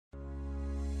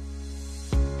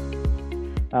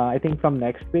I think from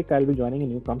next week I'll be joining a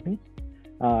new company.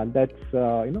 That's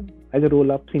as a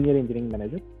role of senior engineering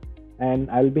manager, and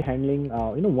I'll be handling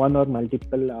one or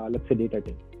multiple let's say data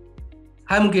teams.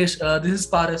 Hi Mukesh, this is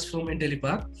Paras from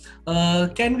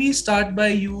Intellipaat. Can we start by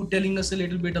you telling us a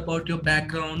little bit about your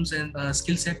backgrounds and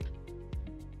skill set?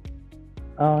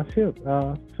 Sure.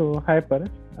 So hi Paras.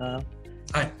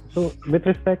 Hi. So with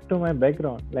respect to my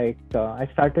background, I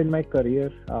started my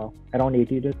career around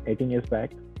 18 years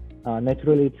back.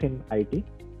 Naturally, it's in IT.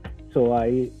 So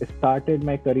I started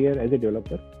my career as a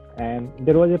developer, and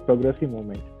there was a progressive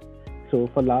movement. So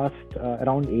for last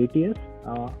around 8 years,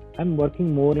 I'm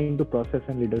working more into process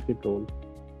and leadership roles.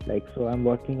 So I'm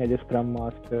working as a Scrum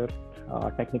Master,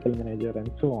 technical manager, and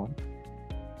so on.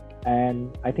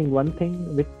 And I think one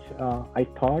thing which I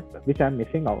thought which I'm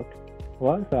missing out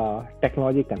was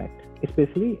technology connect,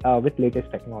 especially with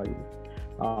latest technologies.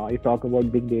 You talk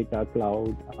about big data,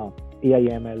 cloud, AI,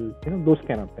 ML, those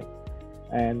kind of things.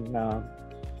 And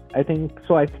I think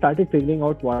so. I started figuring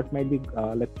out what might be,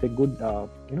 let's say, good,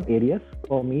 areas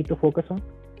for me to focus on.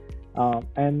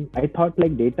 And I thought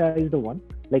data is the one.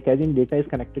 As in data is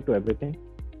connected to everything.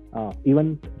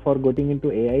 Even for getting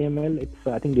into AI, ML,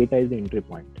 I think data is the entry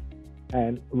point.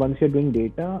 And once you're doing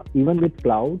data, even with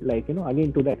cloud,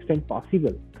 again, to the extent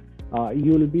possible,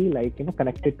 you will be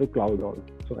connected to cloud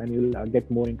also, and you'll get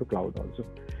more into cloud also.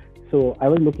 So I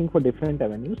was looking for different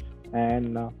avenues,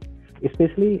 and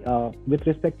especially with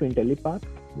respect to Intellipaat,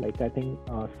 I think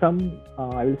some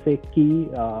I will say key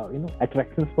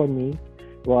attractions for me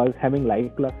was having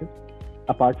live classes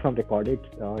apart from recorded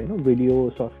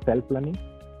videos of self-learning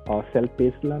or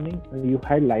self-paced learning. You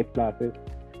had live classes.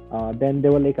 Then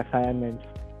there were assignments,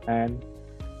 and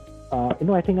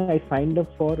I think I signed up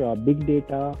for a big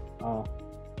data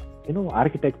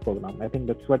architect program. I think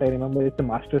that's what I remember. It's a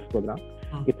master's program.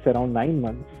 It's around 9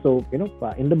 months. So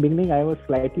in the beginning I was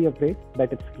slightly afraid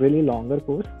that it's really longer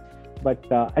course, but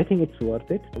I think it's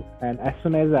worth it. And as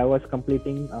soon as I was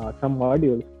completing some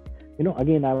modules,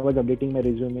 again I was updating my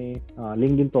resume,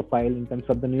 LinkedIn profile in terms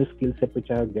of the new skill set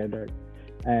which I have gathered,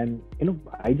 and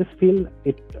I just feel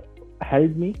it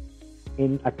helped me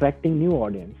in attracting new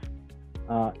audience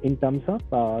in terms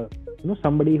of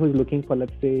somebody who is looking for,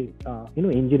 let's say,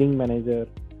 engineering manager,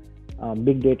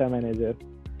 big data manager.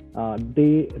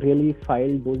 They really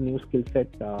filed those new skill set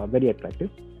very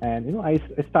attractive, and I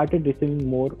started receiving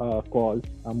more calls,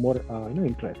 more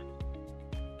interest.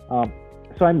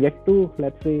 So I'm yet to,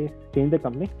 let's say, change the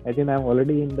company, as in I'm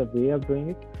already in the way of doing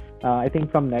it. I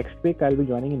think from next week I'll be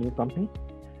joining a new company.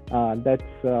 That's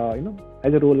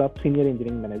as a role of senior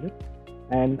engineering manager,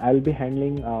 and I'll be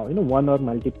handling one or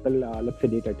multiple let's say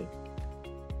data teams.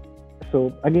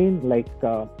 So again,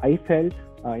 I felt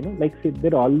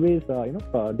there are always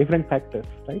different factors,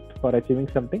 right, for achieving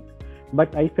something,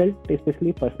 but I felt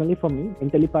especially personally for me,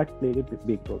 Intellipaat played a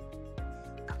big role.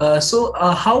 So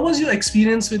how was your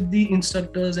experience with the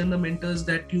instructors and the mentors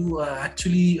that you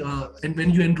actually and when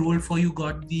you enrolled for, you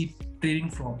got the training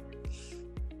from?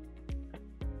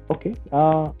 Okay.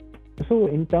 So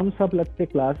in terms of, let's say,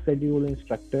 class schedule,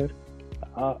 instructor,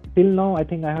 till now, I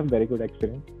think I have very good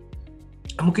experience.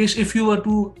 Mukesh, if you were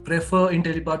to prefer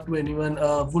Intellipaat to anyone,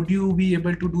 would you be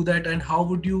able to do that? And how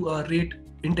would you rate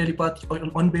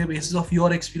Intellipaat on the basis of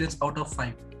your experience out of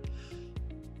 5?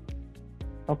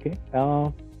 Okay.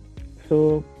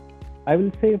 So I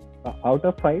will say out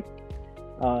of 5,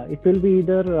 it will be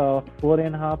either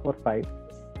 4.5 or 5.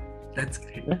 That's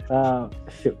great.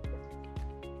 Sure.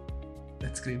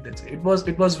 That's great. It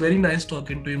was very nice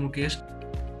talking to you, Mukesh.